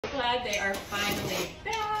glad they are finally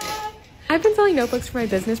back. I've been selling notebooks for my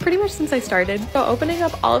business pretty much since I started, so opening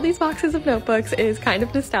up all of these boxes of notebooks is kind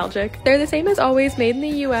of nostalgic. They're the same as always, made in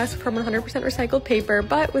the US from 100% recycled paper,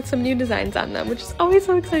 but with some new designs on them, which is always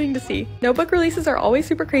so exciting to see. Notebook releases are always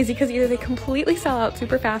super crazy because either they completely sell out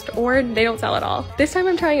super fast or they don't sell at all. This time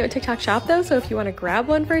I'm trying out TikTok Shop though, so if you want to grab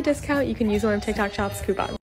one for a discount, you can use one of TikTok Shop's coupons.